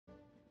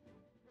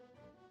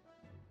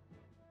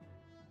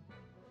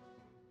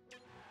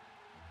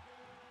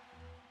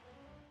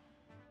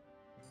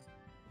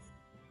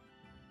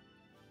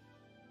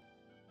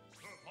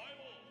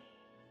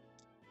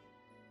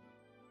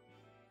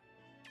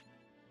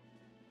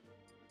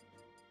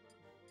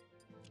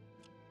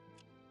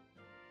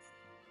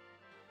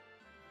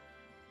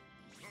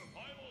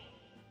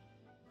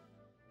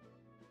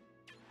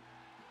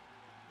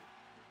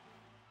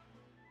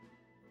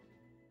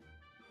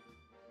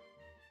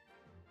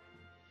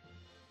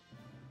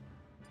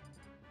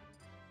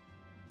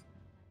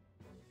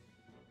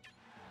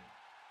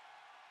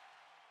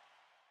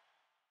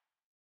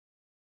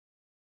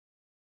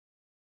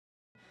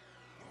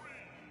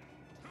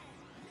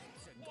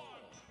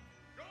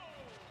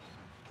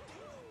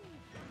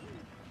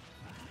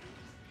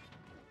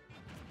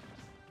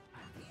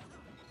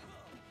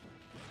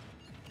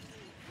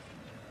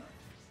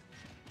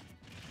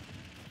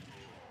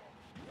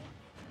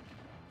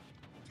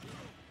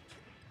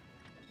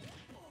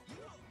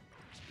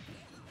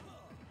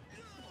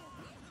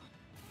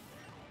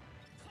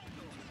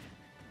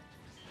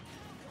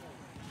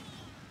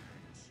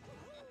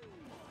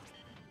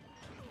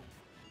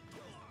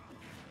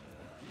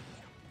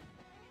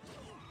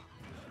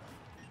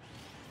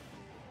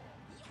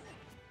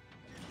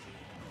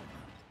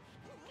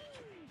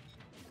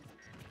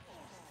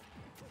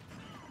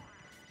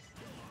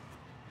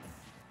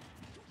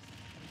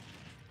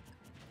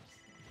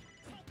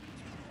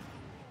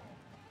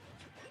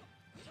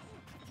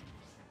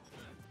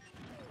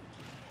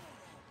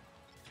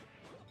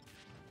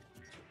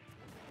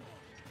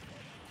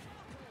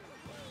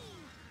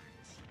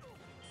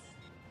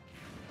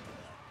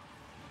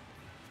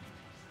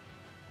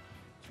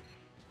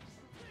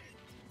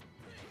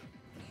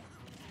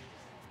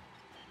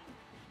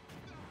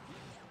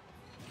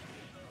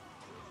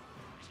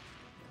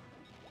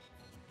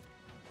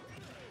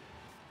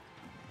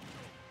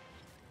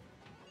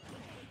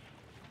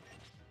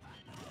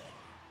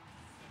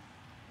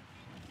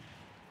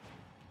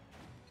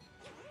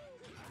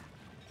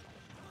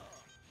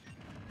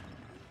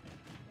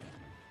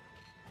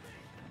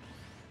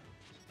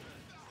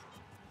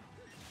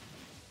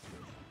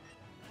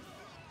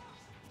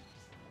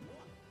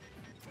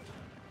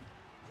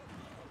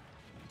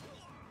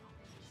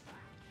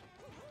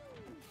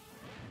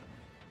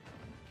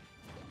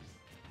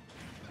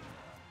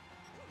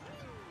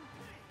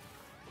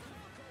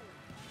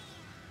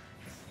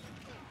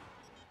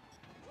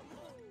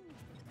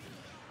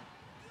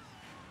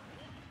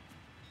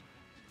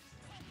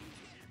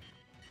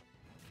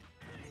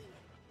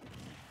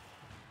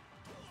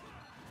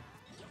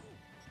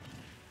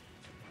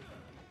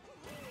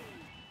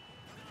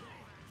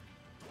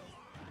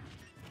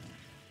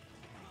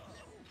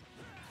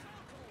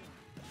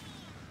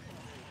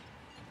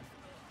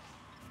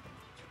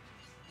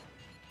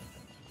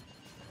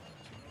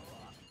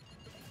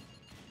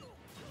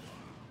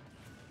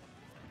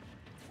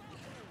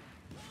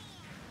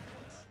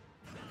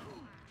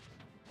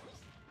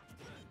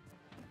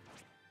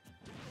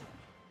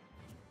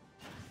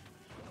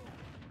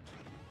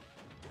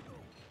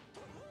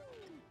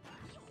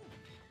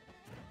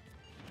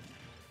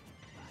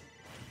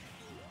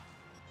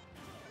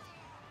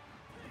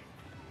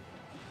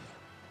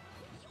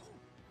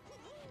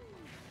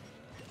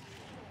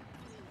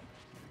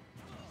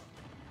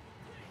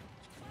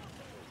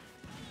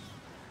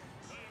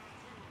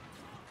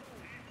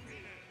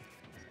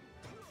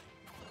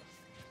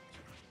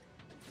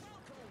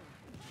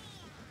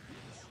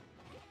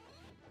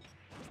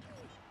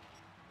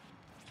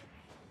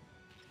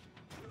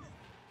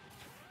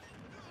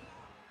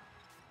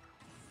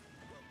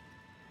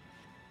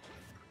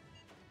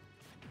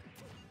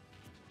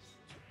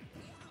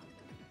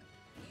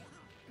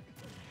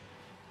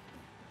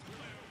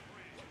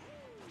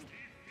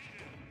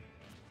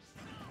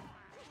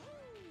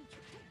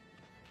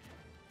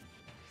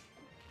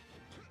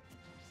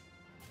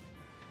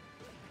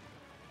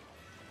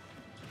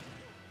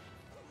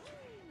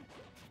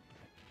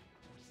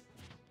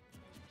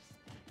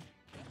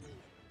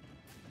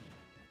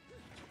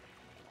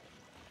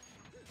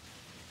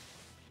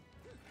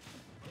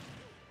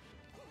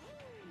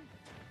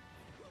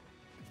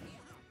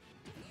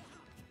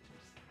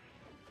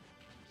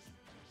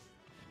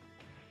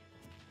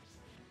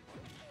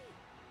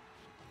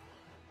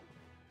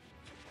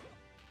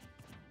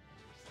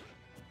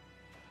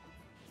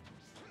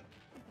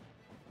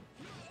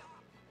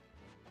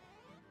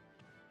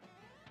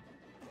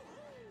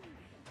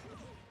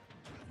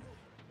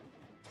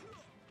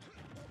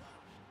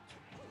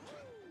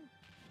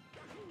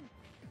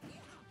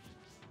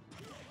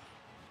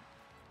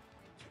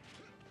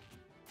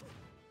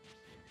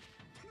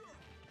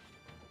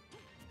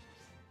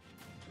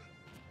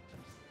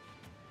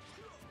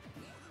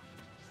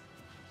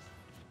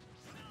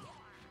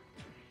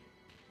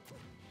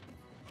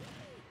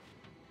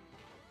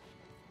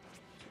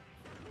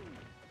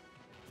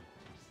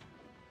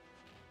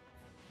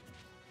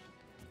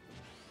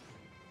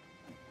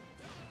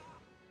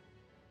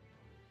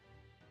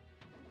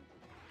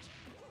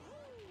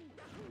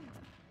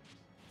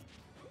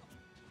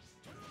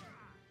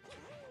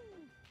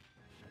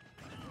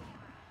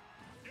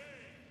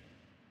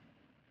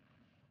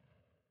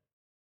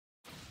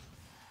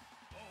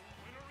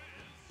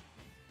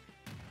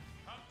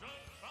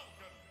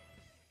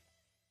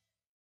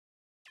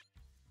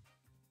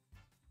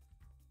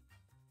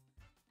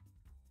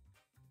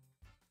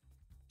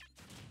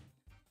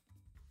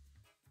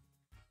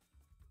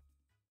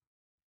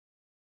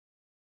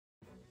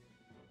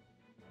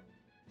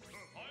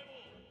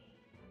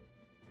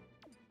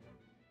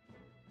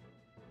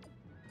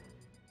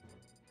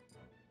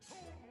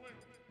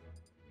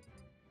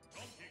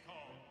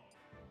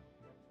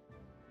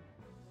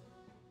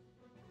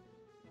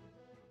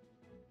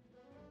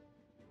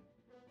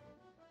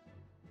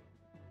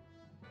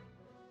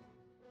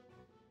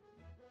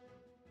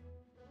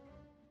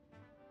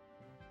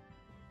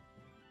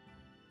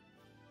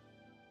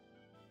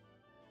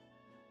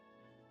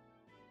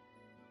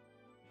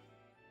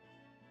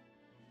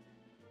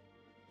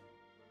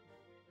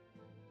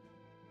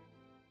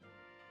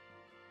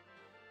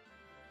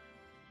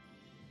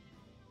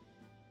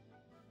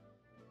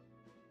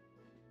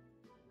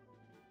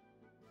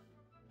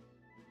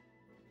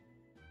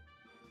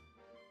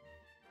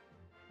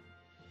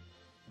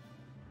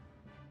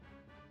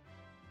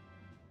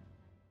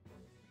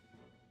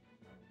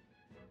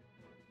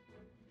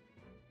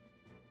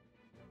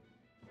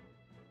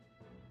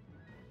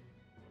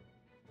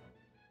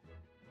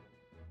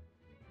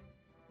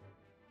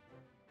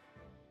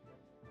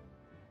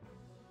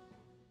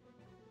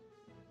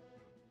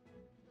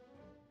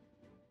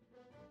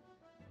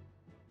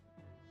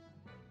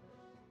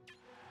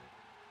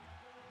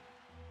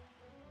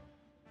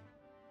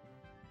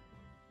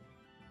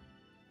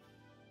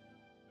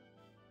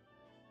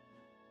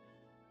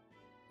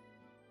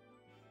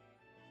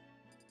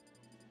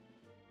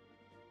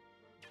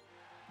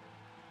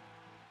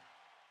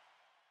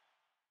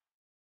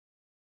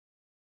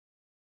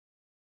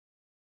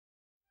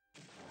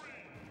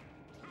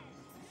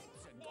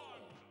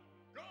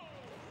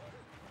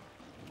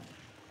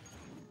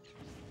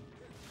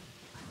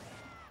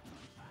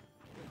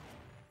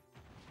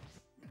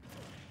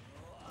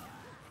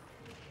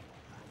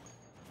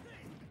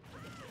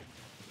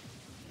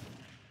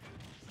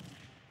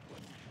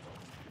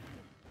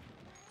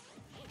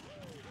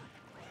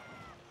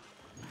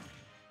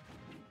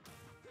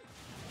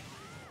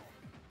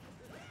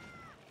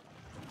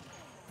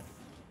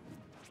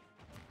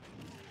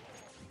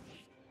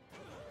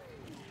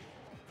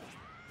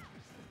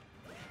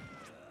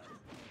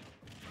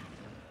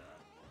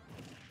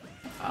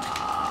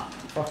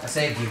Fuck, I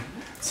saved you.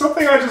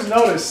 Something I just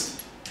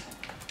noticed.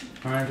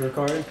 Aren't you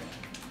recording?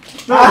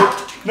 No,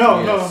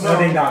 no.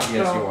 Yes,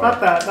 you are.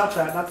 Not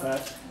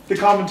that. The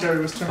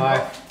commentary was turned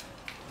off.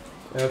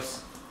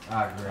 Oops.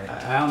 Ah, great.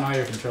 I don't know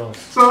your controls.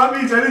 So that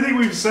means anything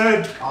we've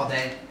said... All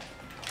day.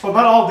 Well,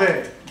 not all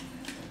day.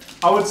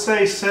 I would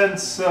say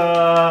since,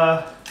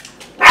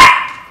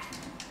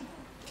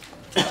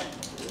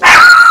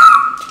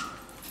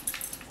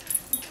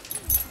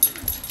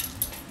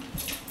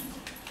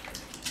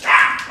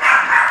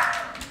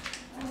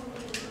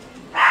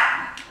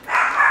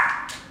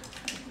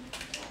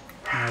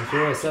 If you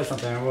would have said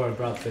something, I would have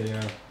brought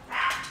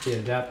the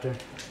adapter.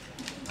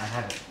 I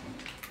have it.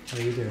 What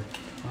do you do?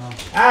 Oh.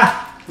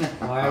 Ah!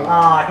 Why? Oh, I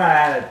thought I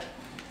had it.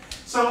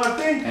 so I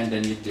think... And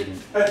then you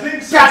didn't. I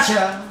think since...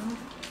 Gotcha!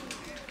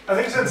 I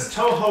think since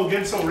Toho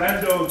Genso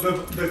Rando,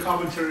 the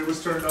commentary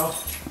was turned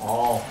off.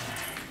 Oh.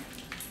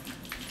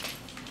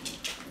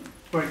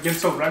 Wait,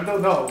 Genso Rando?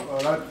 No,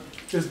 that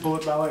is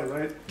Bullet Ballet,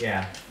 right?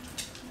 Yeah.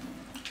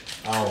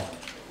 Oh.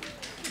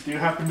 Do you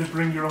happen to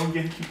bring your own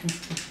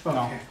Genki? No.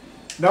 Okay.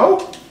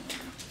 No?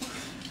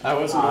 I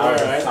wasn't aware,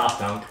 right? Soft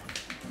dunk.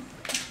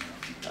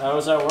 I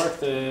was at work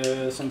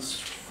since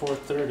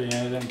 4:30 and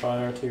I didn't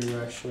bother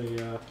to actually,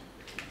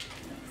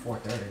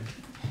 4:30.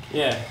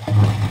 Yeah.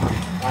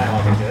 Alright,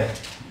 welcome to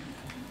it.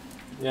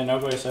 Yeah,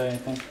 nobody said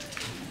anything.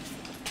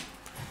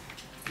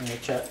 In the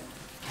chat.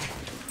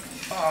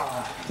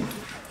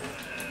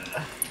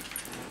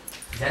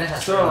 Dennis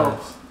has So,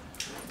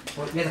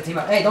 3 lives. We have to team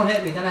up. Hey, don't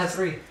hit me. Dennis has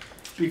 3.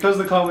 because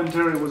the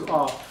commentary was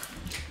off,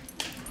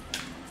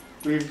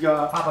 we've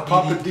got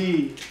Papa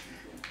D,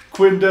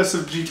 Quindes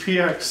of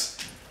GPX,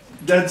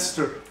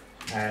 Deadster,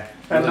 Alright.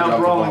 and now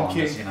Brawling King,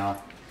 This, you know.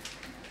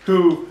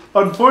 who,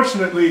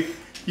 unfortunately,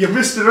 you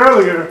missed it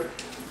earlier,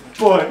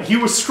 but he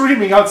was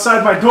screaming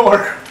outside my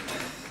door.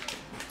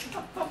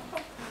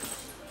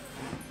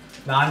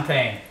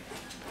 Non-pain.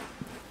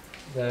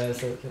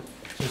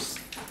 Just...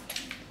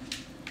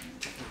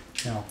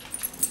 No.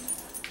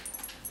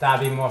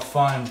 That'd be more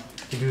fun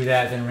to do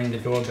that than ring the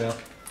doorbell.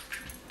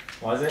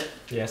 Was it?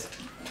 Yes.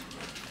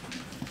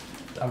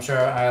 I'm sure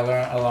I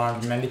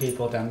alarmed many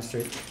people down the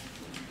street.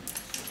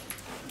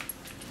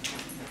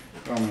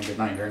 I mean, good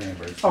night, your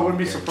neighbors. I wouldn't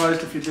be Who cares?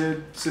 surprised if you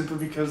did, simply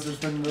because there's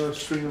been a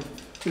string of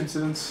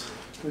incidents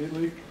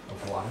lately.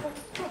 Of what?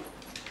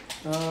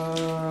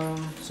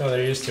 So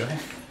they're used to it.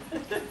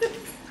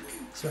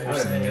 That's what I you're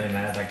would have been saying. really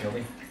mad if I killed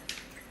him.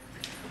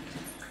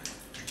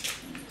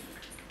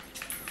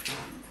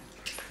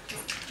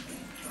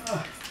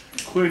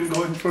 Quinn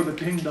going for the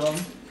ding dong.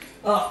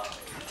 Oh.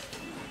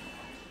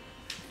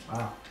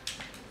 Wow.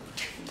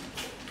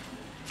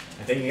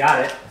 I think you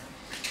got it.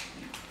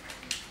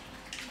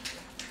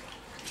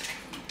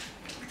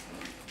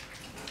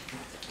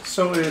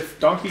 So if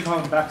Donkey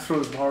Kong back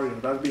throws Mario,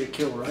 that'd be a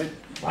kill, right?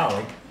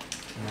 Probably.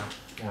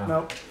 No. No.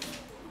 Nope.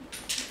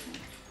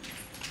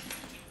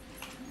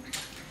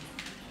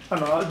 I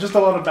don't know, just a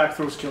lot of back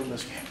throws kill in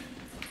this game.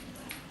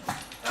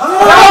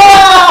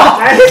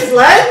 At his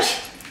ledge?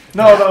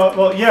 No,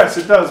 well, yes,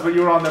 it does, but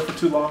you were on there for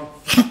too long.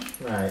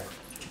 Right.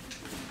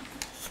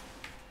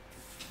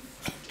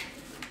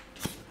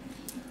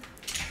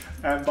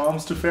 And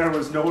Bombs to Fair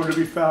was nowhere to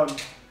be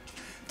found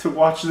to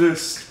watch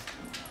this.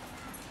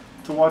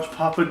 To watch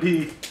Papa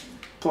D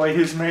play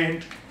his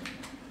main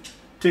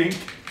Tink,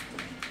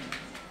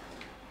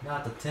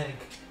 Not the tank.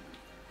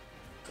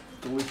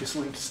 the weakest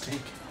link to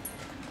Stink.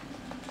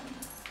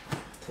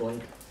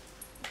 Twink.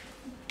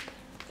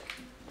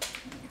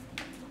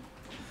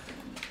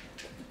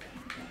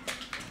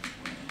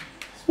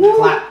 Woo!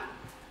 Clap.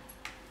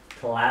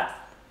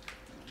 Clap.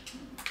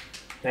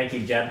 Thank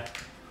you, Jeb.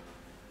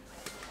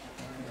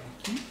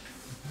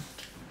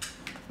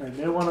 I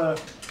may wanna.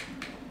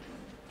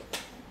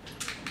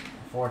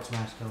 Forward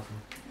smash kills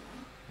him.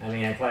 I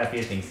mean, quite a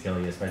few things kill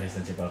you, especially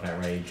since you're both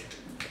at rage.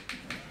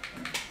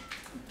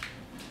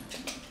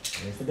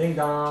 Here's the ding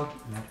dong.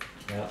 Nope.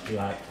 Yep, you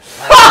like.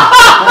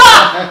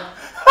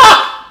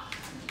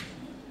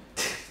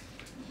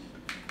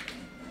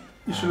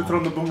 You should have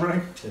thrown the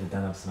boomerang. Should have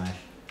done up smash.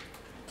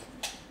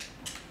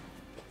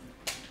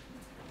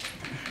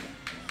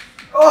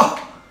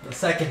 Oh! The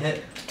second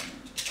hit.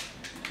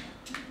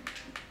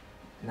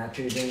 Not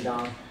true ding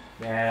dong.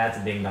 Yeah, that's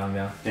a ding dong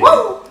though.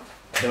 Woo!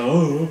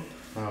 No.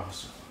 Oh,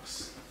 so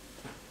close.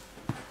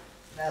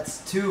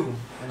 That's 2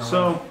 in a row.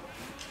 So,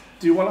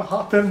 do you want to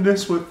hop in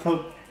this with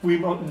the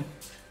Wiimote and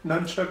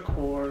Nunchuck,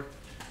 or...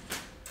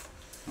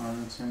 Oh,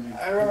 that's gonna be-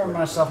 I remember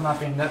myself not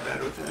being that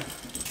bad with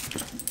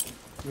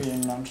it.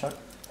 Reading nunchuck.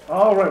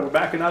 Alright, we're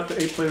backing out to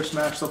 8-player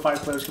Smash so 5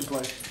 players can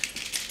play.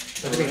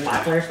 Does it be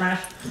 5-player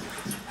smash?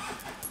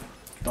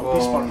 Don't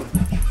be smart.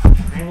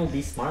 I will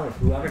be smart with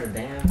whoever I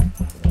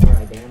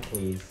damn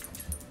please.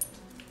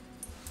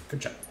 Good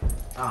job.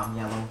 I'm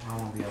yellow. I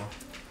won't be yellow.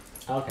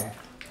 Okay.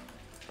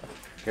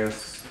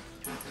 Guess.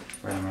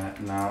 Wait a minute.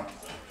 No.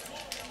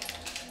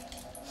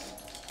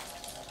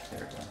 There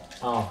we go.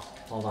 Oh,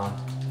 hold on.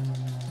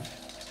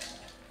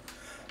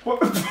 What?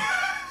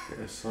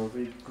 This will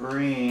be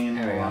green,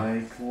 There we go.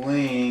 like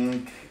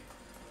Link.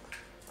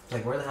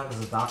 Like, where the hell is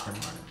the Dr.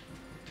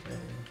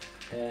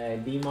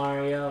 Martin? D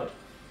Mario.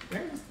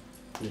 Where is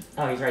he?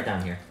 Oh, he's right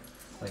down here.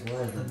 Like,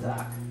 where's the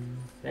doc?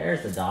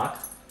 There's the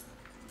doc.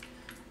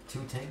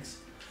 2 tanks?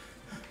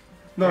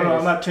 No, There no, it I'm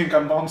is. not Tink,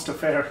 I'm Bombs to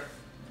Fair.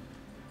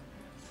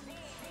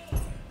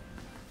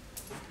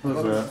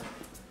 What's that?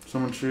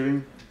 Someone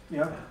shooting?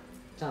 Yeah.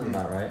 Sounds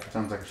about right.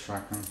 Sounds like a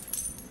shotgun.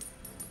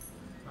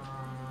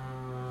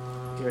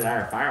 Either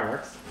that or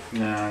fireworks.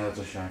 Nah, that's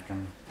a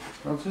shotgun.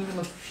 Well, who's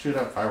gonna shoot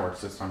out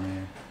fireworks this time of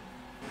year?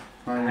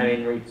 I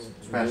mean, we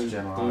Past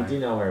July. you do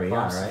know where we are,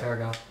 Bombs, right? fair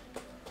go.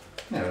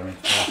 Yeah, I mean,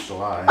 past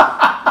July.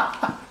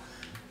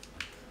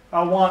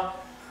 I want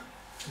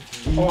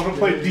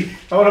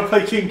to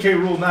play King K.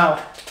 Rool now.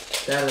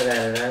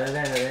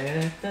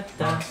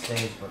 Wrong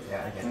stage, but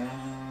yeah, I get it.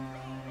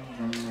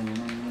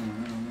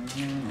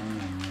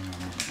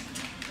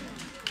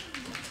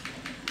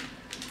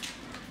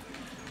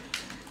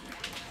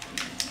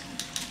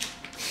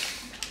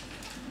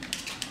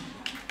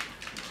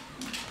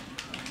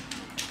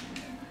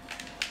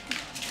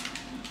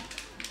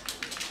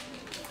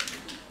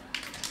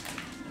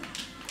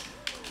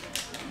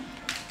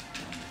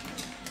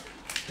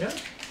 Yeah.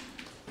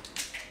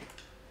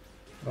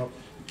 Oh.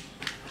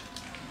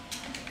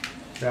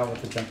 Forgot what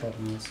the jump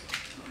button is.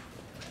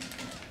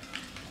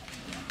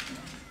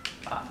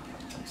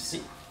 Let's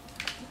see.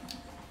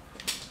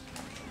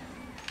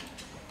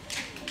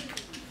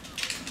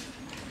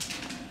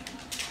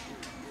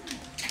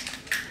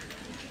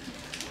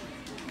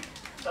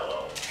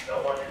 Hello, no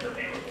one is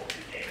available to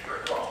take your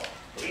call.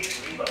 Please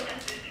leave a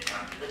message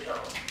after the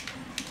tone.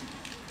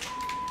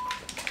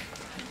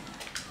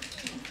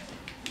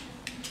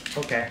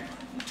 Okay.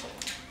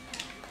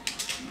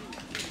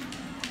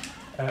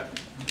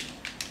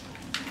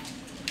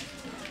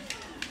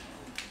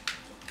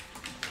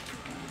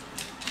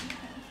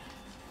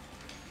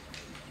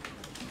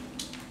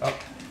 Oh.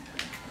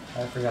 I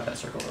forgot that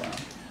circled around.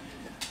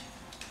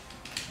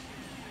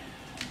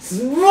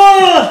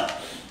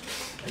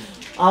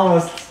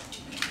 Almost.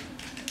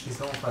 He's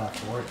going for that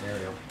forward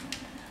aerial.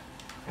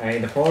 I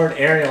mean, the forward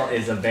aerial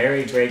is a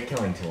very great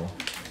killing tool.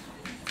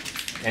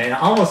 And it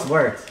almost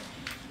worked.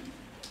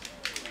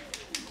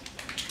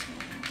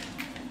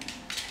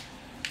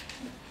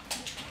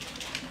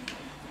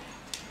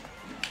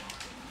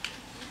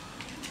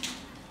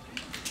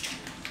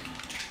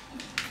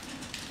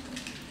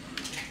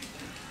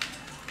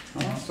 Oh,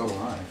 I'm still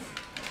alive.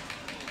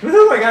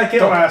 Woohoo, I got a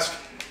kill. Don't ask.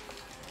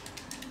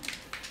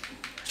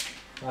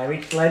 Will I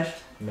reach ledge?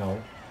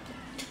 No.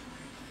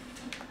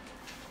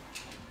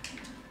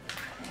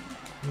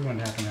 You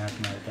wouldn't happen to have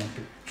another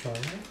don't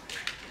Charlie?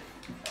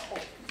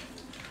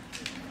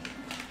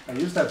 I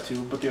used that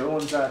too, but the other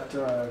one's at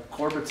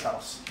Corbett's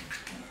house.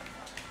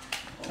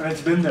 And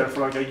it's been there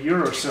for like a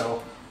year or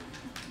so.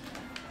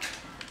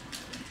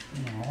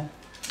 No.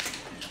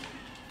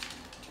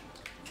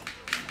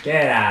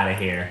 Get out of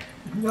here.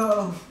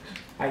 No!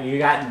 You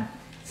got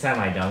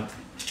semi-dunked.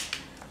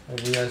 Have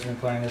you guys been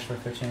playing this for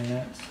 15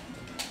 minutes?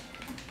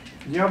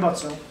 Yeah, about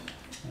so.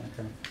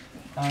 Okay.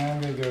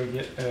 I'm gonna go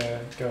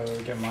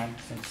get mine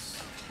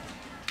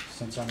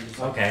since I'm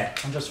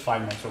just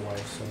 5 minutes away,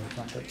 so it's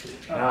not that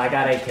big. No, I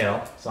got a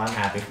kill, so I'm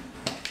happy.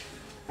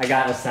 I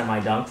got a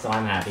semi-dunk, so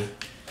I'm happy.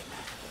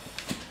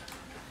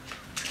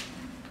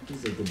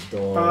 He's a good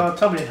dog.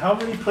 Tell me, how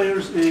many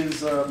players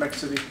is Mech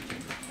City?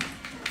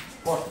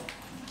 4.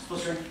 Split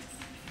screen.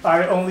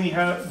 There's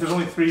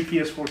only 3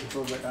 PS4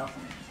 controls right now.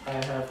 I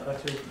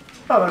have 2.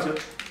 Oh, that's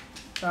good.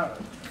 Alright.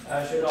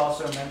 I should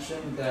also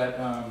mention that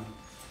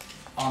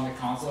on the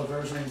console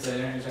versions, they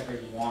didn't exactly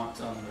want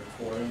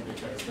recording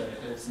because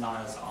it's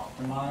not as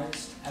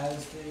optimized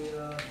as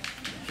the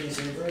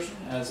PC version,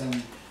 as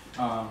in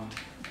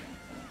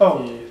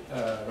the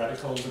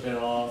reticle's a bit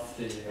off,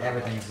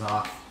 Everything's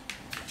off.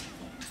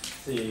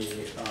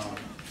 the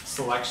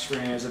select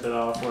screen is a bit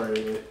off, where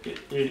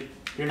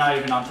you're not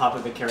even on top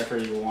of the character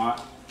you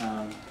want.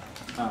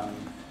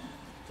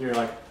 You're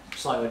like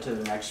slightly to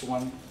the next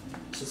one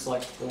to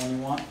select the one you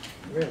want.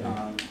 Really?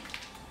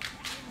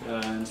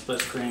 And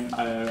split screen,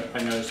 I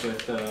noticed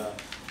with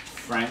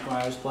Frank when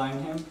I was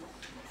playing him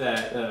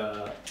that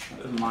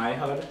my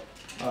HUD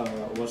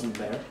wasn't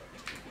there.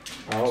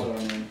 Oh. So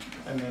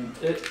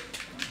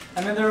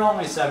I mean, there are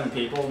only 7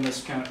 people in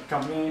this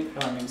company.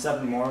 I mean,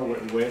 7 more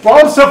with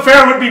Bombs to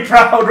Fair would be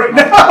proud right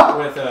now!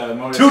 with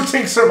Modus. 2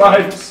 Tink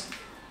survives!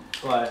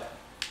 But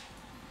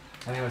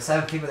I mean, with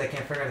 7 people, they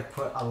can't figure out to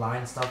put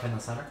align stuff in the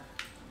center.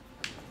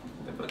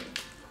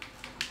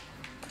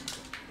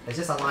 It's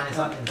just aligning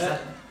stuff in the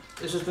center.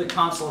 it's just the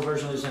console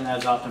version isn't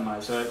as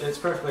optimized, so it's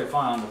perfectly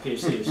fine on the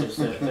PC. It's just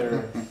that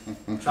they're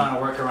trying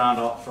to work around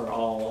for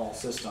all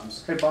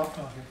systems. Hey, Bomb.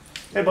 Oh, okay.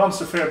 Hey, Bombs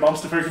to Fair.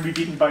 Bombs to Fair can be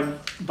beaten by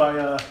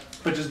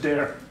just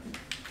Dare.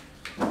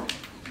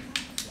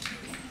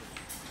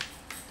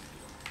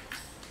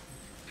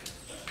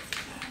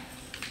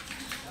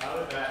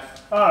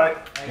 Alright.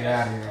 Get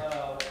out of here.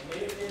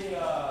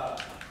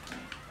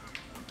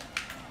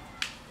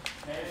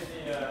 Maybe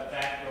the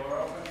back door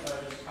open, so I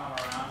just come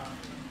around.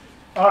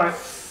 Alright.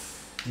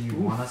 Do you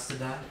want us to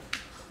die?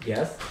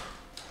 Yes.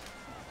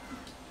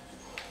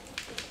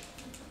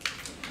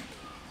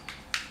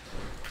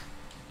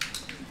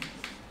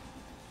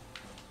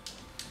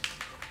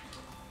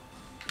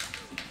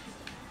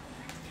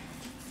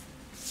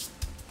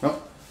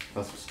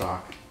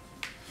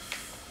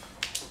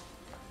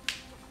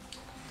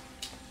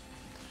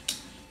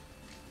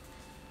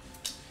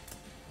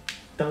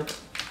 dunk.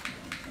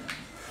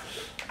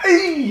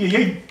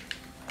 Hey.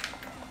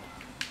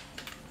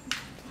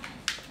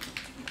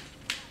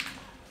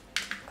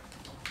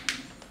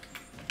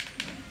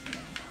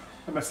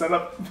 I messed that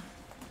up.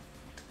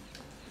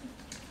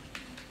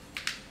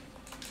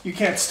 You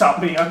can't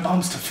stop me on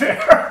Bombs to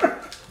Fair.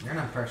 You're an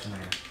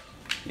impersonator.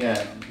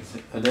 Yeah,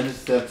 identity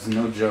theft is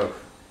no joke.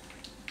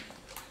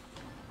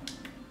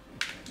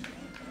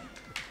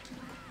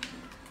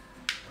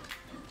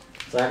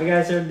 So have you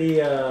guys heard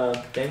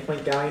the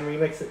Gangplank Galleon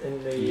remix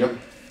in the... Yep.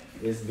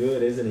 It's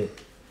good, isn't it?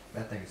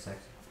 That thing is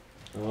sexy.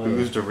 Oh,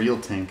 Who's the real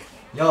tank?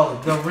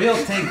 Yo, the real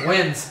thing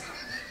wins.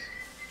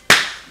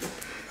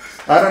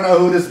 I don't know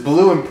who this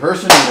blue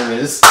impersonator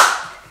is.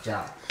 Good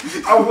job.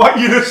 I want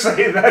you to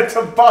say that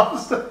to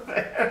Bombs to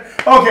Fair.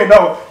 Okay,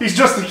 no, he's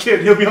just a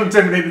kid. He'll be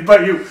intimidated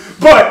by you.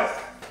 But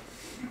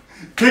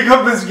pick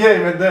up this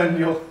game and then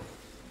you'll.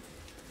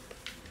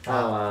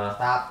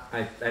 Stop.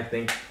 I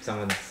think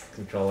someone's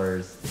controller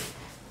is...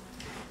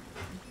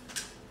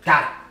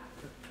 Got it.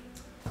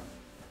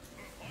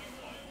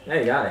 Yeah,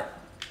 you got it.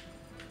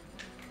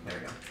 There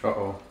we go.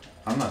 Uh-oh.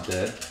 I'm not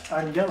dead.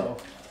 I'm yellow.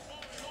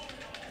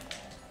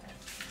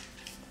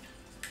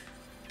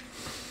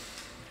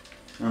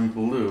 I'm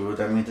blue.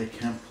 That means I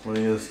can't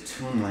play as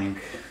Toon Link.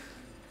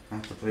 I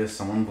have to play as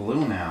someone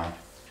blue now.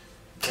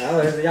 Oh,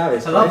 there's the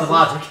obvious. I love the choices.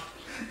 logic.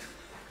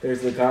 There's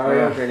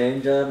Lucario, Yeah.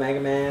 Greninja, Mega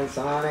Man,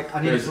 Sonic.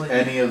 I need to There's play.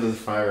 any of the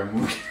Fire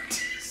Emblem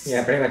characters.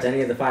 Yeah, pretty much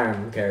any of the Fire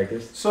Emblem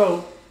characters.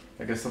 So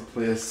I guess I'll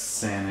play as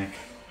Sonic.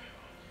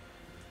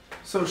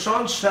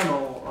 Sean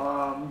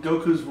Schemmel,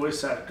 Goku's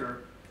voice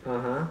actor,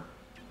 Uh-huh.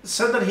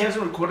 said that he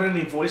hasn't recorded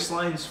any voice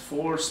lines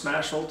for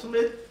Smash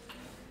Ultimate.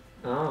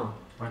 Oh.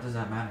 What does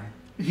that matter?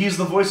 He's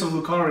the voice of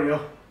Lucario.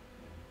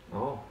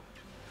 Oh.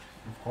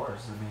 Of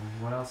course. I mean,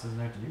 what else is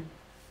there to do?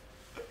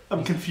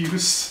 I'm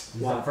confused.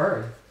 He's a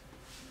furry.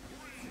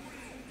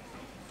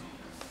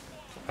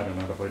 I don't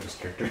know how to play this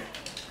character.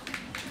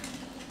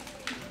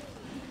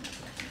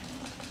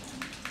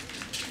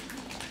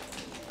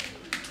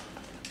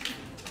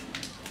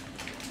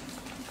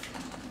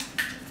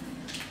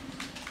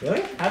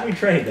 Really? How'd we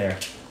trade there?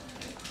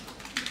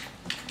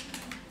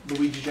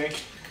 Luigi Jank.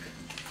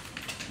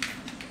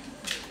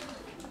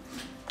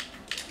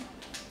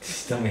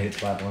 Still made it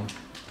flat one.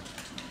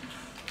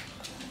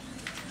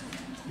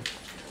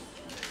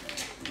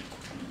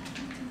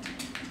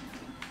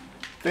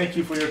 Thank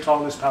you for your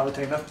tallness,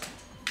 Palutena.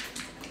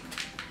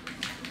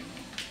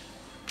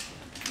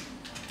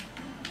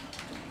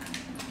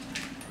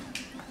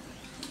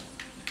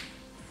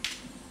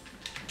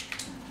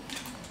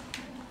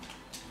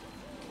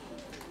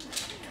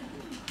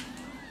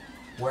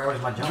 Where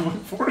was my You jump?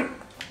 went for it?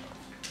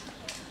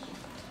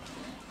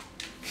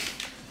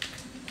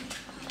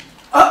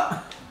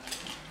 That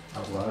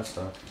was a lot of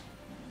stuff.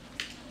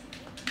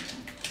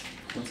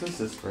 What's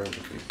this for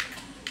everything?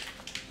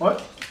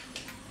 What?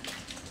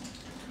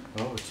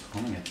 Oh, it's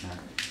homing attack.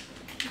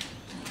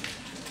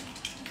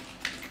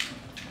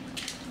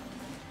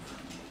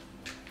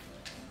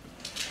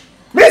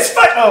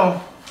 Misfire!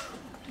 Oh!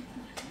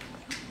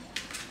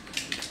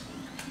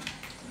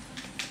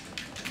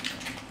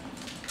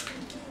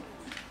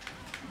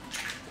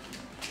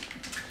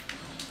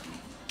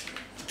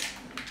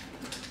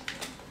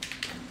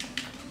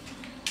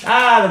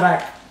 Ah, the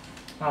back.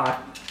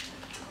 Ah.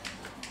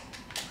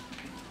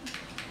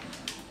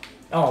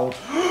 Oh.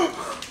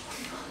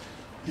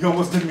 You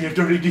almost did me a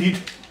dirty deed.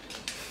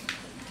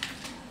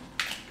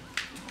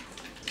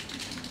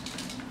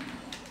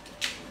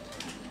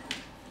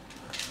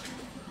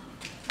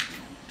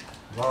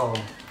 Whoa.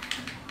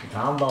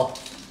 Combo.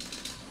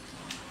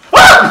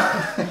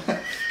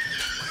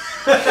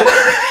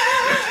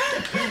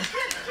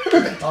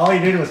 All he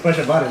did was push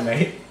a button,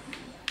 mate.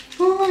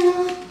 Oh my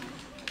god!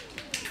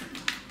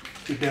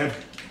 You're dead.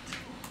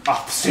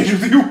 Off the stage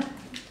with you.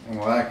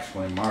 Well,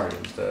 actually,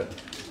 Mario's dead.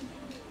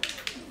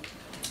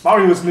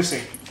 Mario is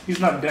missing. He's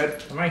not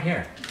dead. I'm right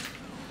here.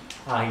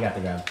 Ah, he got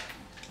the grab.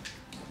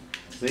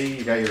 See,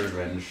 you got your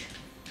revenge.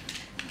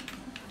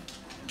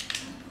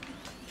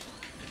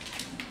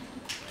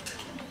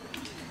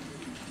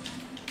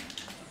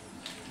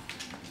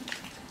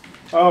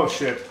 Oh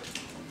shit.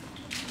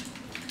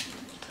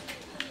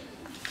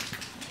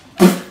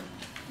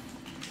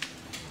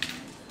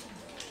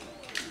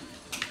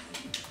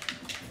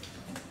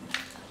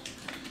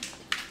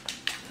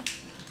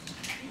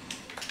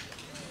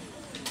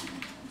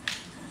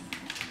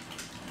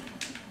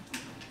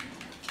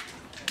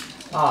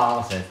 Oh, I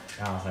almost hit.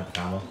 I almost had the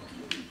combo.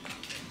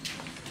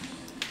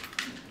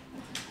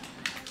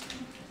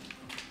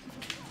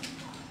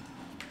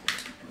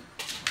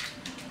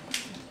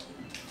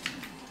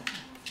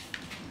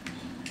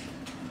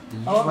 Did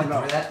you Oh, just went no.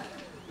 through that?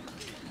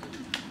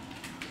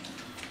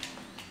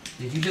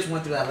 Did you just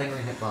went through that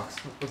lingering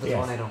hitbox with the Yes.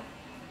 tornado?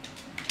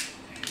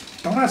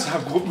 Don't ask how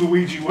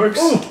Luigi works.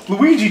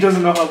 Luigi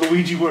doesn't know how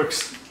Luigi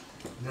works.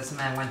 This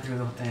man went through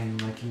the thing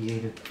like he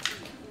ate it.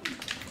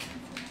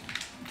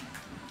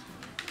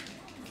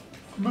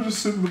 I'm gonna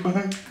sit in the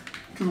back.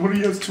 Because when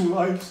he has 2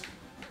 lives.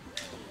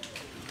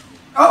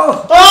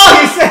 Oh!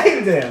 Oh, you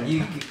saved him!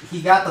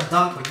 He got the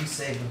dunk, but you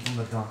saved him from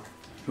the dunk.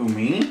 Who,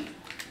 me?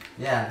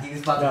 Yeah, he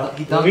was about No, to.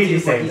 He dunked Luigi you,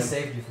 but saved he him.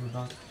 saved you from the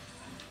dunk.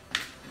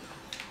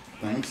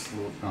 Thanks,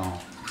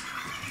 oh.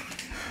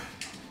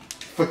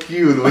 Fuck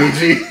you,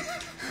 Luigi.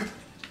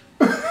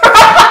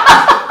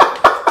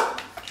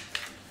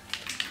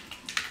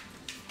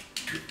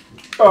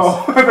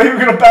 Oh, I thought you were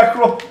gonna back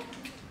roll.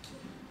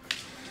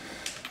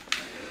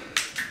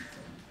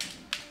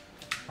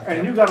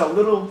 And you got a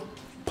little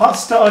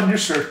pasta on your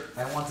shirt.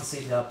 I want to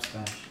see the up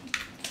smash.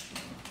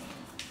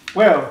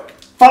 Well,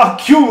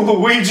 fuck you,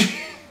 Luigi.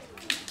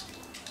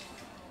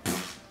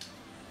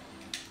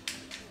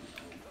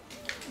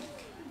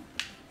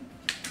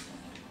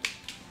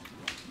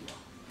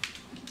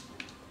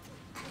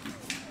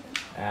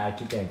 I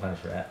keep getting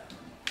punished for that.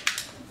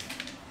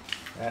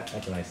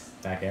 That's a nice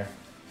back air.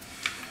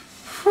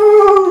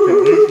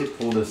 Can Luigi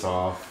pull this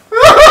off?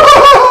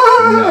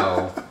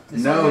 No.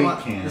 This No, one we he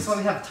want- can't. This one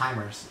we have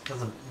timers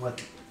because of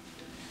what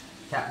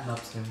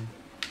Captainup's doing.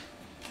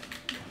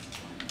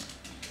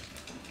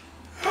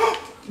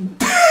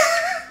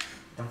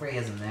 Don't forget he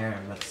has in there,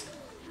 and that's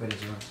good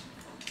as yours.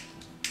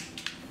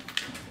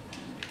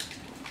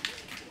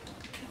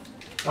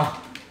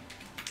 Oh.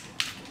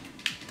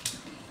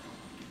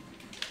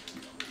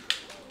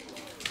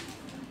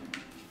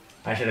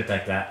 I should have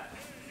teched that.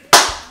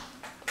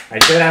 I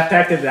should have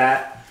teched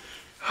that.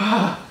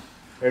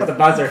 There's the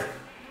buzzer.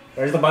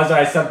 There's the buzzer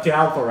I subbed to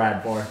Alpha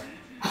Rad for.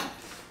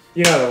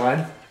 You know the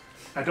one.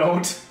 I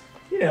don't.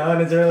 You know, in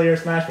his earlier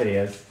Smash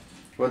videos.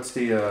 What's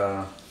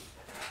the,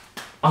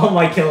 All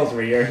my kills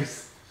were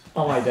yours.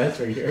 All my deaths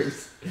were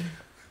yours.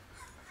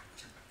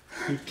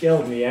 You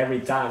killed me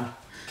every time.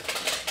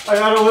 I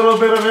got a little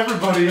bit of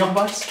everybody on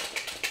my side.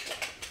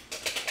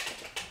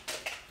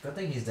 Good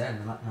thing he's dead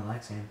in the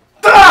next game.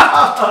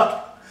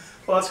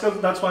 Well,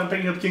 that's why I'm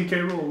picking up King K.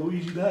 Rool.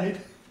 Luigi died.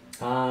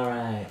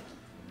 Alright.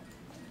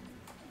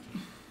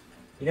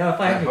 You know, if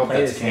I I have to hope play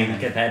that's this game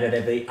canon.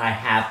 competitively, I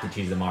have to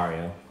choose the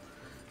Mario.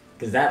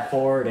 Because that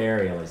forward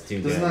aerial is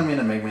too doesn't good. that mean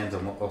that Mega Man's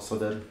also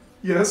dead?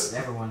 Yes.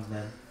 Everyone's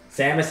dead.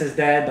 Samus is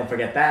dead, don't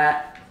forget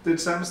that. Did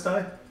Samus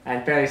die?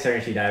 I'm fairly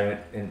certain she died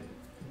in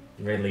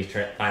Ridley's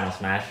Final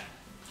Smash.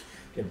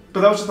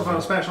 But that was just the final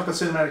smash, not the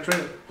cinematic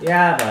trailer.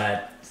 Yeah,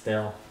 but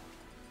still.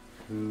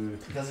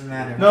 It doesn't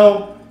matter.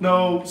 No,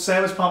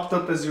 Samus popped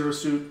up as Zero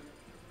Suit.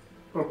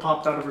 Or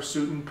popped out of her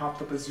suit and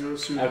popped up as Zero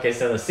Suit. Okay,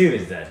 so the suit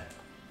is dead.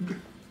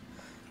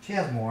 She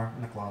has more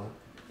in the closet.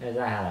 Is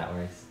that how that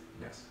works?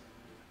 Yes.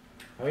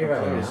 Are we I thought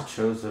rolling it was now?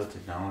 Chozo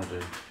technology.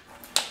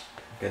 I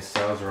guess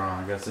I was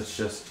wrong. I guess it's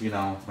just, you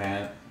know,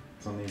 man,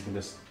 something you can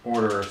just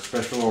order, a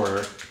special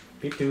order.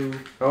 P2.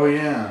 Oh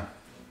yeah.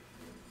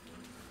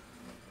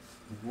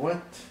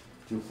 What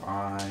do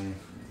I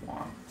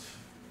want?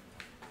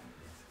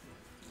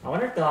 I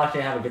wonder if they'll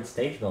actually have a good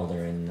stage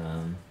builder in, I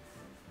don't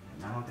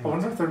I think.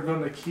 wonder if they're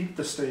going to keep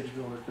the stage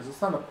builder, because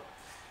it's not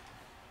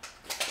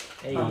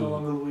hey. no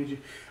longer Luigi.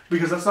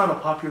 Because that's not a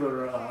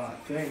popular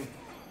thing.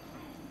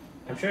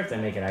 I'm sure if they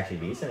make it actually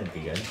decent, it'd be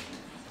good.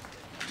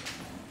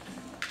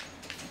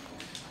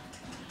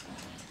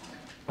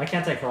 Why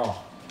can't I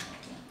crawl?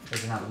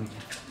 Because you're not Luigi.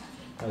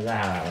 Oh, is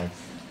that how that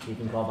works? You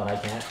can crawl, but I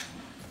can't?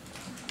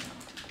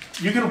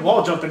 You can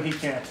wall jump and he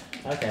can't.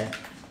 Okay.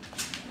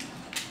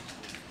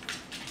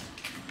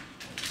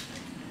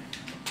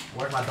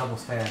 Where's my double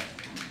spare?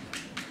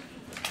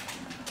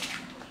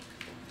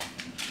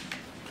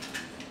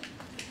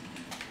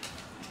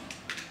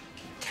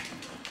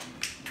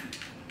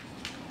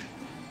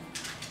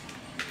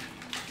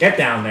 Get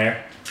down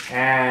there.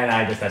 And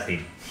I just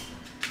SD'd.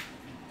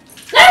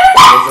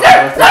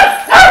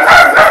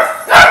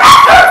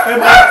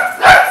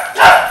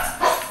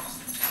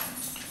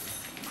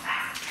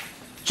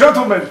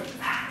 Gentlemen,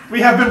 we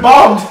have been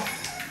bombed!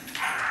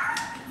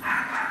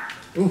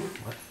 Oof.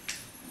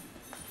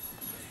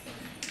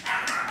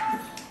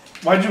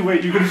 Why'd you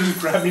wait? You could have just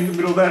grabbed me in the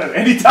middle of that at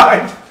any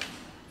time.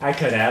 I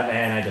could have,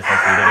 and I just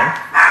SD'd again.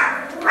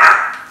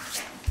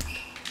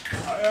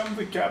 I am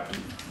the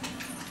captain.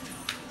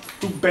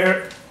 Who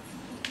bear?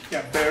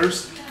 Yeah,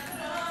 bears.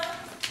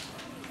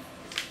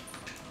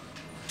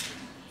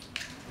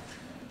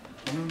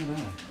 I don't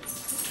know.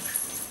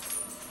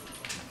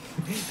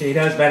 He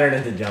knows better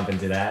than to jump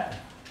into that.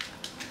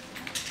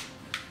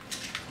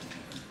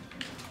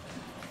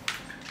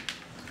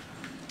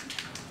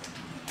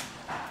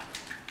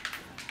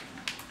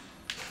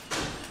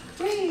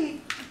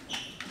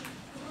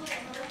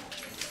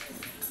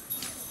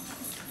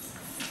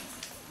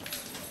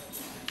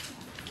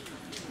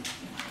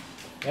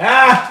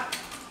 Ah!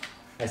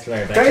 I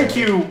swear. Thank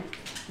you.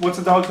 What's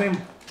the dog's name?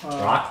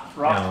 Rock?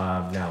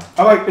 Rock. No.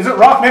 I like. Is it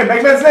Rock Man?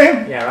 Mega Man's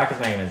name? Yeah, Rock is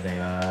Mega Man's name.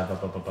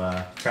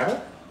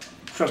 Treble?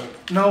 Trouble.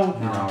 No.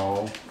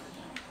 No.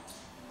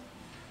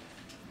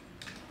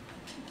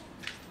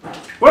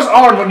 Where's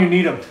Arn when you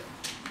need him?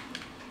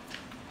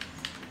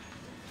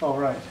 Oh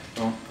right.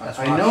 Oh, That's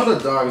I know Rush. the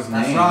dog's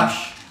That's name.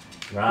 Rush.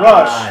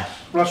 Rush.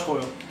 Rush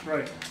coil.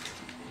 Right.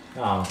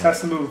 Oh, okay.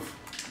 That's the move.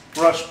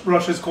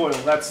 Rush his coil.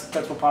 That's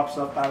what pops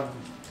up out of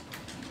him.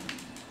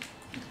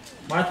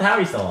 Martha, how are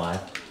you still alive?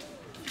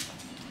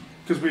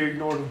 Because we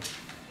ignored him.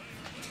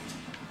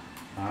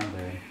 I'm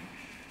dead.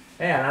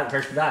 Hey, I'm not the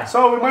first to die.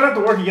 So we might have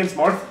to work against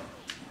Marth.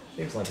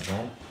 Seems like a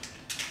plan.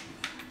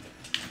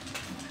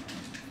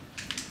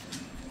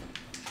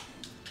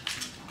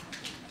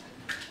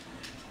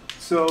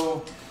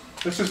 So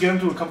let's just get him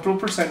to a comfortable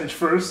percentage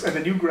first, and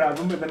then you grab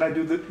him, and then I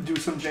do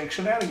some jank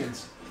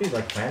shenanigans. Seems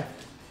like a plan.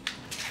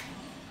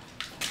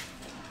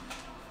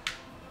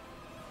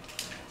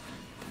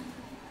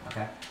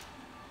 Okay.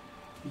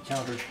 He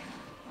countered.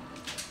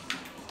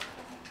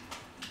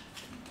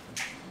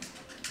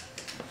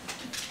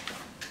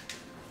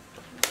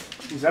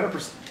 Is that a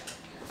percent?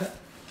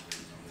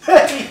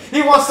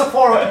 He wants to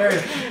forward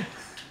area.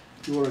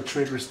 You are a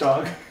traitorous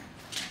dog.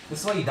 This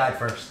is why you died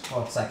first.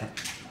 Well, second.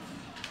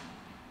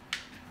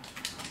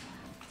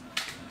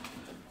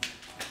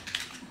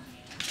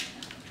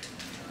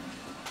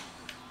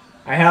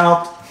 I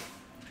helped.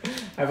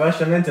 I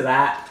pushed him into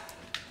that.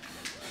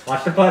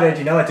 Watch the footage,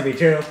 you know it to be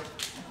true.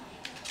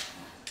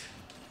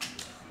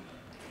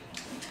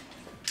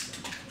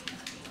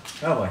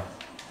 Oh boy.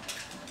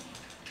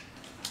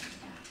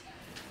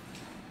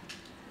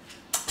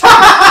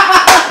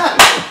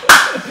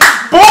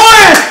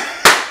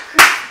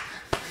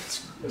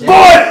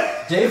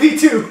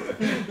 JV2.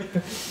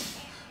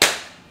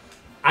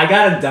 I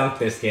gotta dunk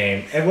this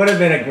game. It would have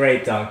been a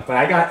great dunk, but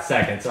I got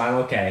second, so I'm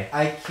okay.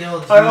 I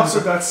killed you. I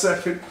also got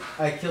second.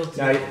 I killed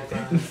you. No, the whole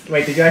time.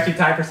 wait, did you actually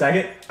tie for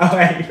second? Oh,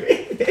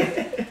 wait.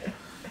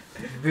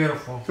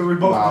 Beautiful. So we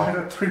both Wow. died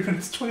at 3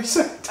 minutes 20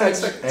 seconds. 10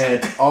 seconds.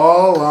 It's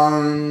all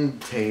on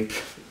tape.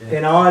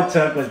 And all it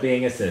took was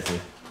being a sissy.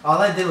 All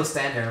I did was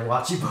stand there and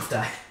watch you both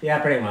die. Yeah,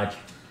 pretty much.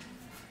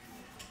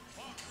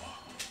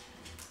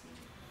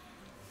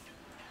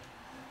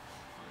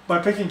 By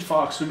picking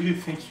Fox, who do you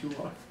think you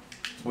are?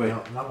 Wait,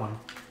 No, not one.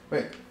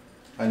 wait.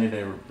 I need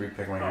to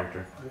repick my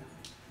character.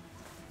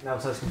 Now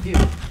it says confused.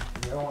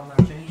 You don't want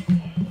that change?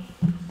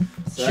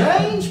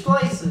 Change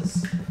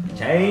places!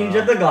 Change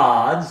of the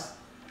gods.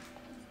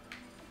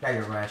 Yeah,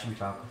 you're right. I should be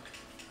Falcon.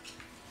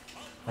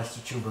 That's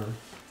the true bird.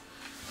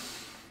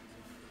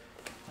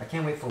 I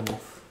can't wait for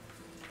Wolf.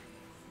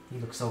 He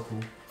looks so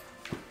cool.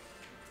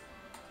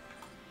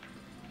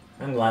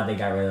 I'm glad they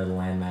got rid of the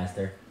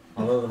Landmaster.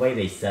 Although the way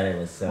they said it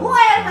was so...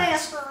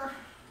 Landmaster!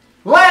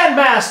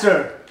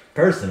 Landmaster!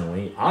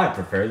 Personally, I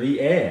prefer the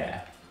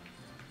air.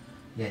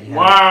 Yeah, you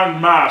have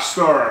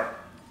Landmaster!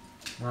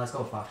 No, let's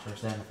go Fox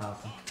first, then the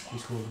Falcon.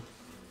 He's cooler.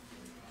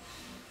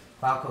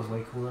 Falco's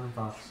way cooler than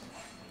Fox.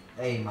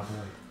 Hey, my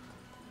boy.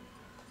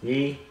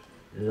 He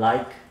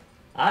like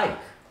Ike.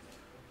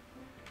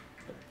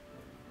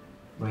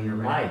 Well, you're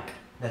red. Mike.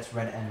 That's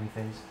red enemy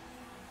phase.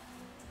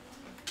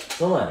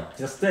 Select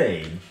the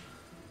stage.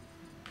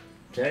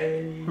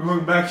 Change. We're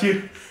going back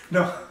here.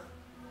 No.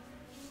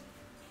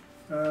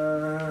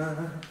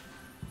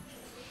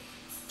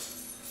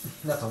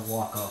 That's a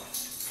walk off.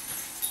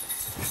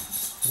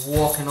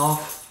 Walking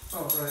off.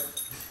 Oh, right.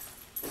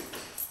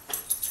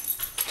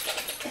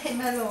 Hey,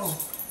 Mello.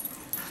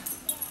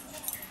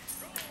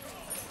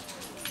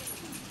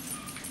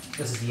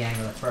 This is the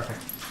angle, that's perfect.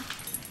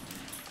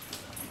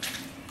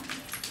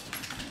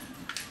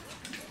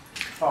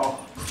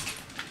 Oh.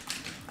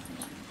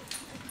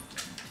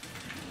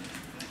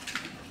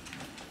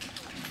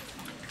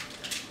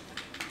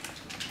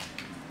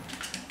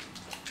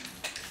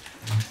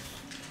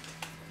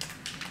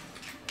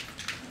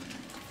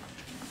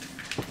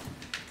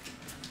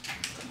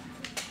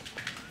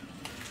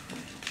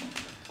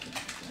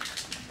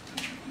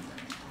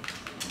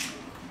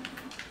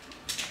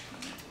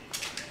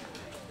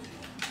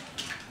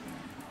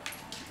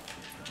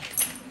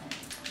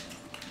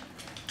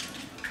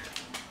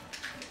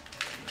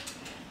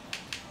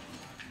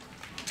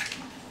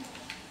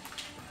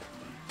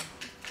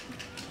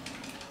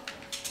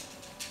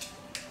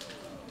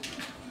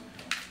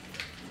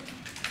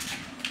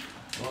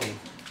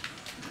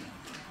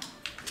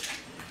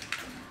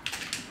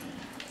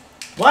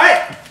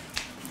 What?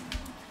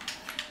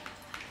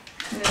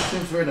 Yeah,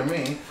 seems fair to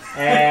me.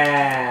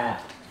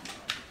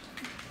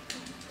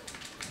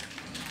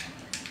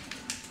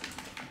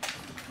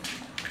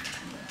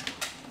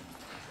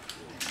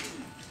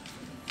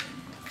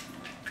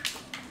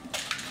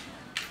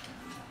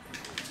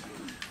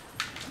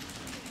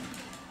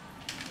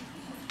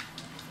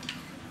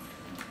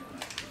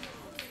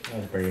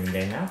 That's a pretty even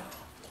game now.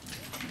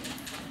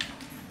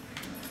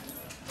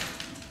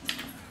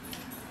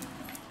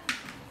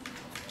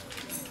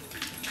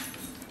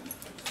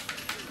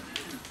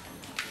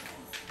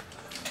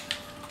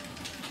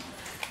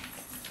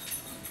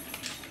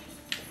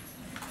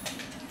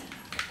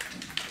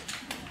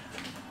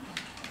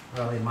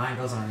 Really, mine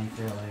goes underneath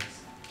your legs.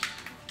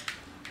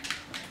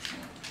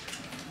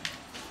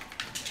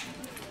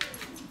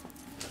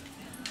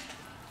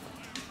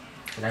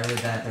 Did I read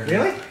that?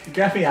 Really? You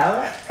got me out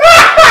of that?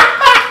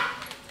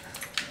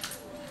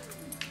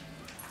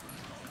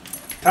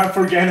 Time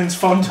for Ganon's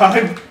fun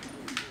time.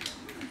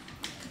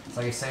 So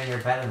you're saying you're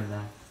better than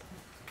them?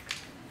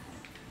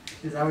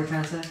 Is that what you're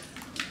trying to say?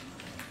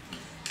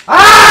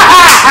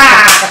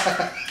 Ah!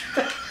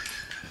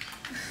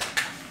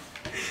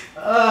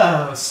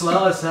 Oh,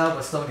 slow as hell,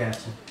 but still got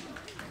you.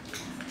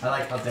 I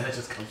like how then it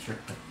just comes through.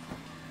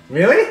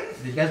 Really?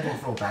 Did you guys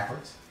both roll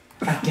backwards?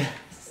 I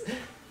guess.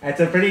 It's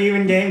a pretty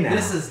even game now.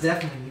 This is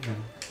definitely even.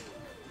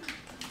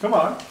 Come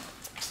on.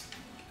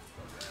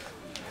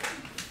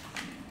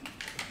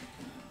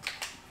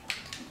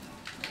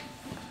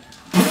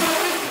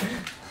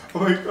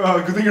 Like,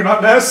 good thing you're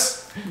not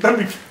Ness.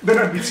 Then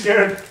I'd be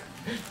scared.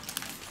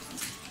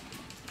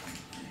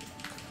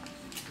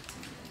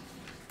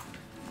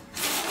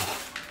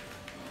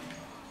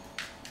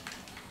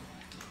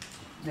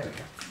 There we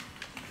go.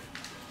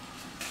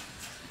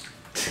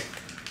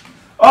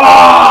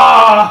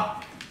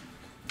 Ah!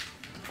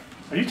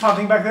 Are you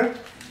taunting back there?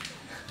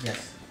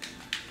 Yes.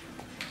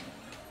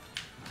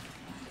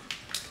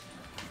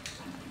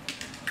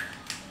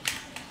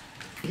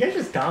 You guys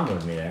just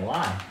comboed me there.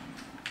 Why?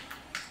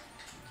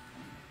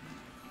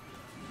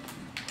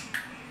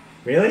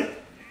 Really?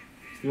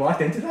 You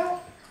walked into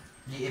that?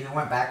 If it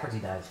went backwards,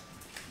 he dies.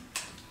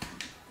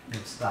 He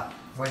would stop.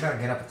 Why gotta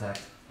get up attack?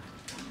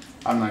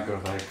 I'm not good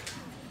with like.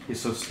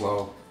 He's so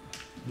slow.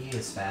 He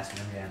is faster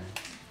than Ganon.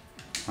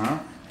 Huh?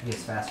 He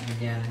is faster than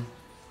Ganon.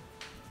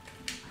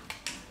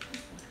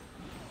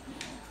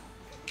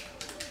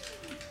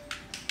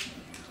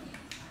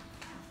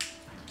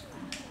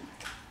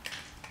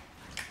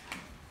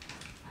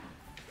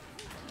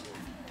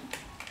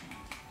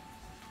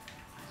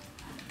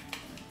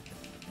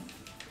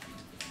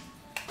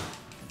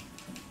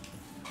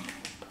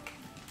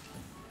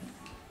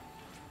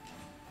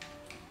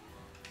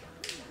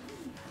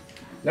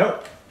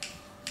 Nope.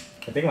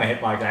 I think my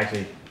hitbox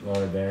actually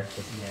lowered there.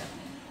 Yeah.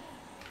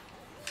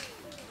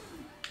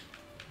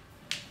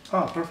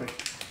 Oh, perfect.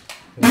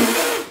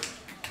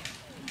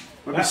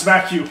 Let me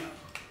smack you.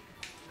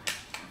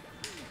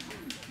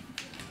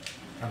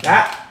 Okay.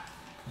 That.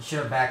 You should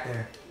have back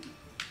there.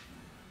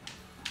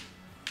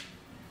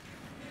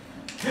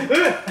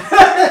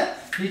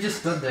 He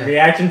just stood there.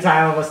 Reaction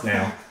time of a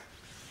snail.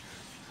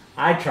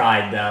 I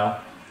tried though.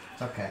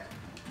 It's okay.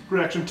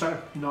 Reaction time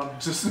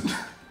non-existent.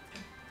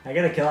 I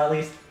get a kill at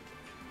least?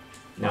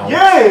 No.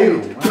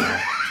 Yay!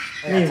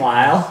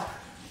 Meanwhile,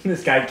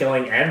 this guy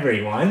killing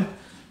everyone.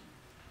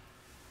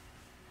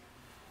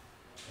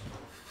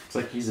 It's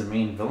like he's a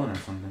main villain or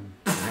something.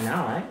 I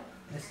know, right?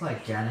 It's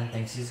like Ganon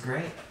thinks he's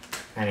great.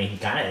 I mean, he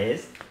kind of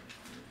is.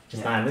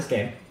 Just Yeah. not in this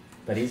game.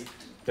 But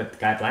the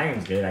guy playing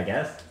is good, I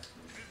guess.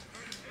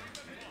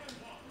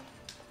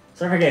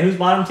 So I forget, who's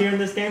bottom tier in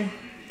this game?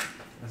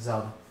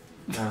 Zelda.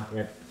 No,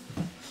 rip.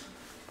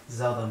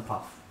 Zelda and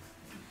Puff.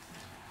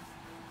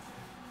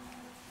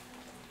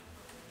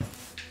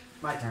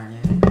 My turn,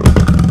 yeah.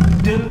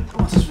 Didn't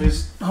what's his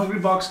face? Hungry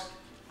Box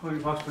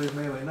plays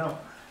Melee, no.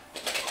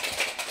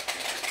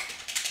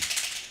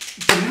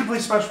 But he did play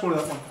Smash 4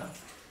 that one time.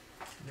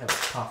 Yeah,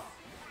 Puff.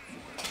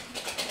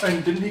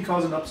 And didn't he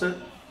cause an upset?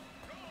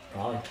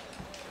 Probably.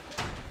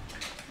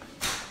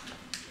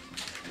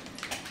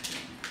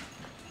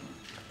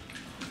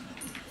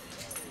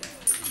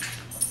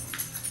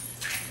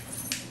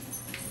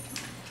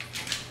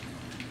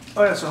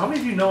 Oh yeah, so how many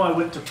of you know I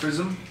went to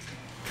Prism?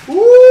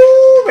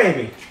 Ooh,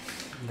 baby.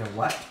 The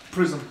what?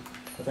 Prism.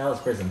 What the hell is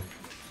Prism?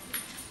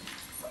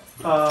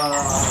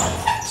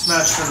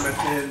 Smash tournament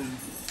in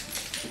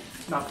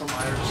not for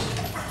Myers.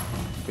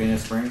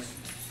 Phoenix Springs.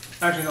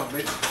 Actually no,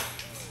 maybe.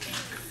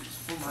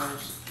 For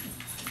Myers.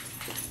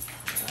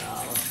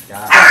 Oh,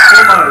 God.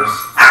 For Myers.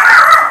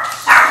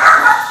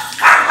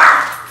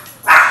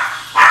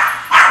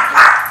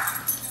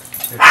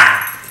 Good job.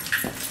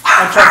 I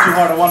tried too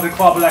hard, I wanted to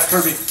clobber that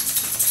Kirby.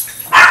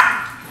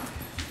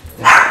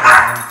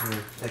 Just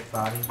your thick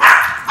body.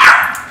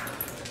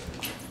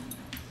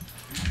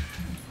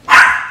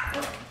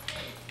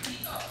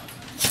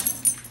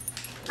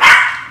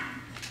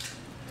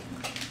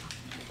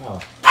 Oh.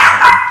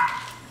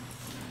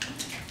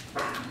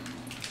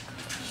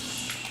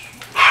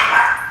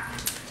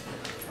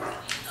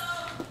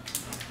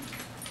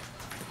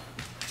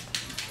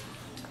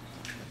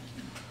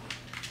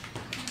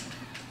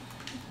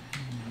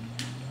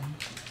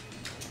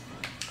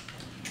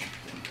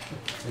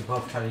 We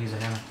both try to use a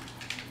hammer.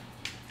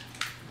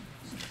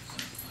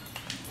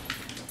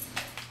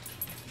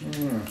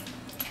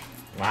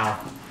 Wow.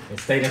 It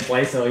stayed in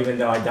place, so even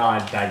though I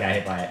dodged, I got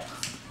hit by it.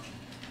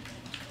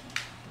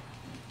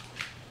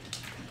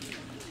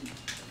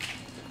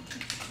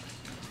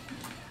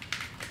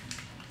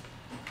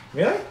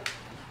 Really?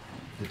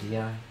 The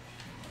DI.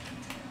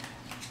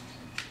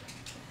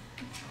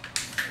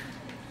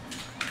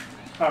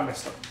 I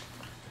messed up.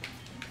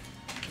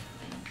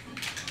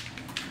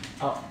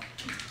 Oh.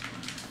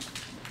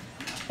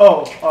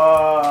 Oh,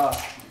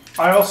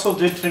 I also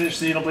did finish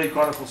the Xenoblade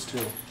Chronicles 2.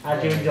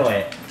 How'd you enjoy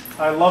it?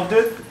 I loved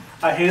it.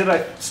 I hated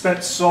I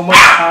spent so much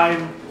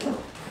time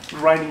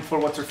grinding for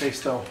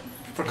what's-her-face though.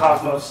 For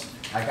Cosmos.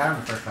 I got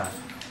him the first time.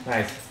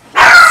 Nice.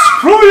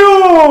 Screw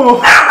you!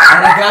 And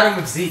I got him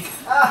with Zeke.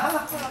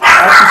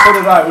 Actually, so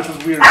did I, which was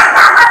weird.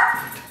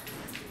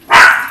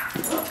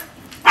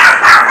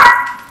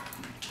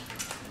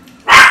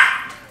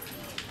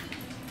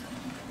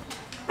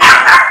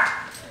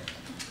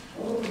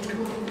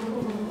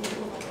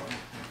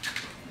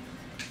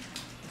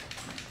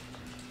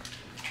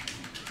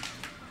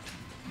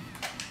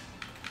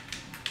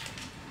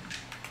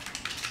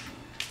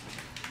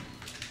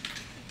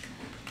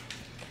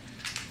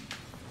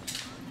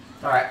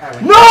 Alright, I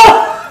win.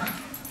 No!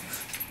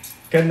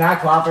 Could not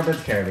cooperate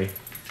with Kirby.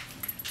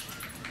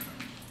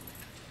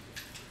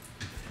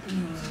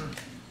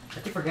 I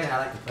keep forgetting I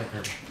like to play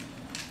Kirby.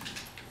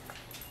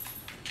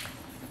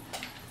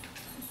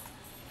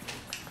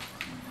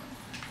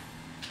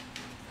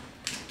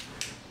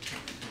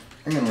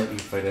 I'm gonna let you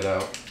fight it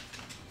out.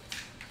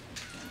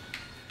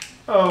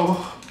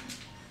 Oh,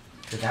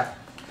 Good cap.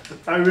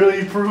 I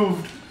really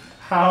proved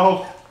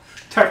how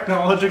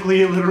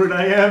technologically illiterate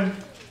I am.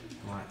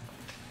 What?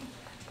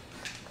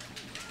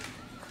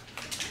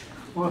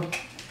 Well,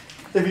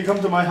 if you come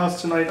to my house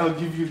tonight, I'll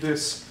give you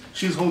this.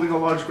 She's holding a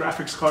large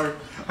graphics card.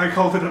 I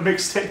called it a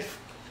mixtape.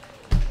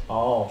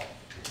 Oh.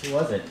 Who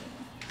was it?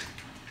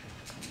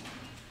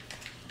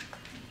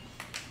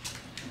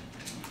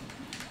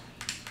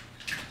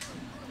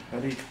 How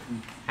do you...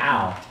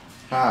 How?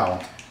 How?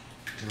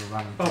 You're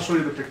running. I'll show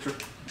you the picture.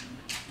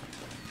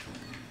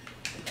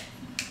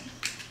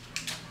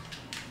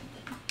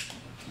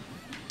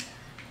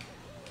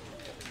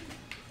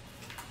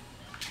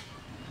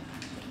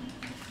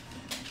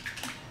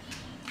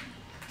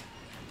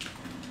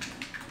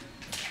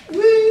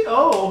 Wee!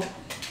 Oh!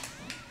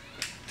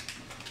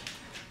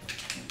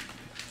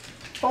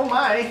 Oh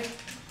my!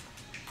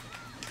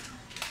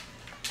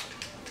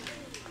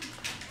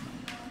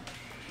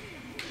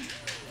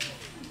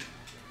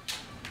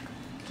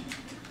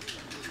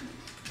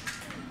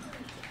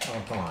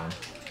 Oh, come on.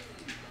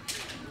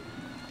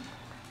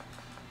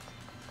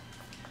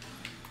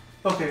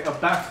 Okay, a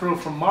back throw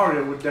from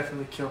Mario would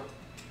definitely kill.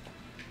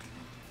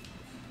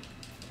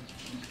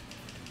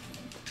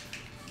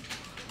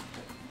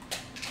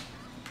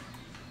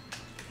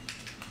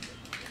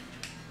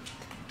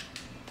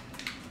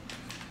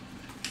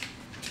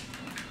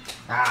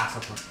 Ah, so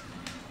close.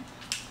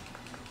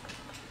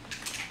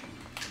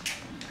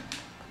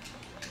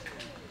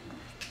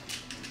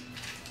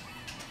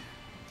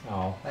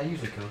 Oh. That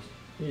usually kills.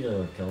 Usually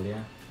would kill you.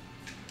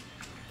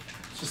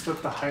 It's just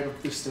that the height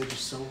of this stage is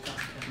so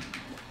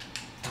goddamn.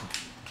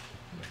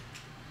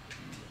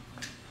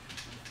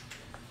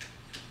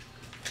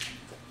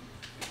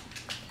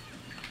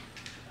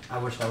 I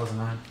wish that wasn't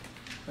mine.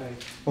 Hey,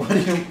 What do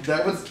you...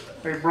 That was...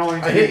 hey,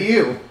 Brawling I hit King,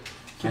 you.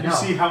 can I you know.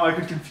 see how I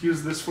could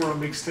confuse this for a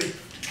mixtape?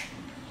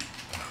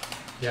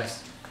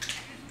 Yes.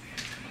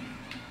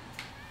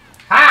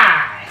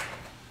 Hi!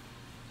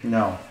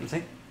 No. You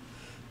think?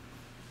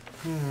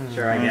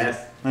 Sure, I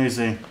guess. Let me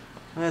see.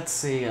 Let's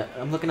see.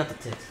 I'm looking at the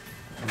tits.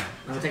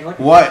 Wanna take a look?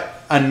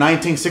 What? A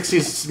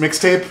 1960s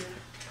mixtape?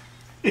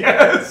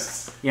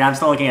 Yes! Yeah, I'm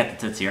still looking at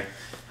the tits here.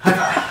 Wait,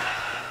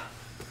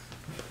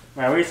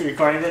 are we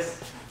recording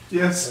this?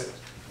 Yes.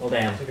 Well,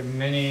 damn. Like a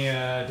mini Oh,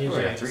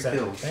 DJ yeah, 3 set,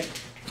 kills.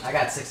 right? I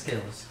got 6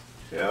 kills.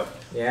 Yep.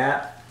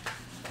 Yeah.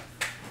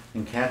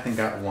 And Captain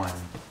got 1.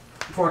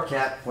 Poor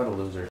cat. What a loser.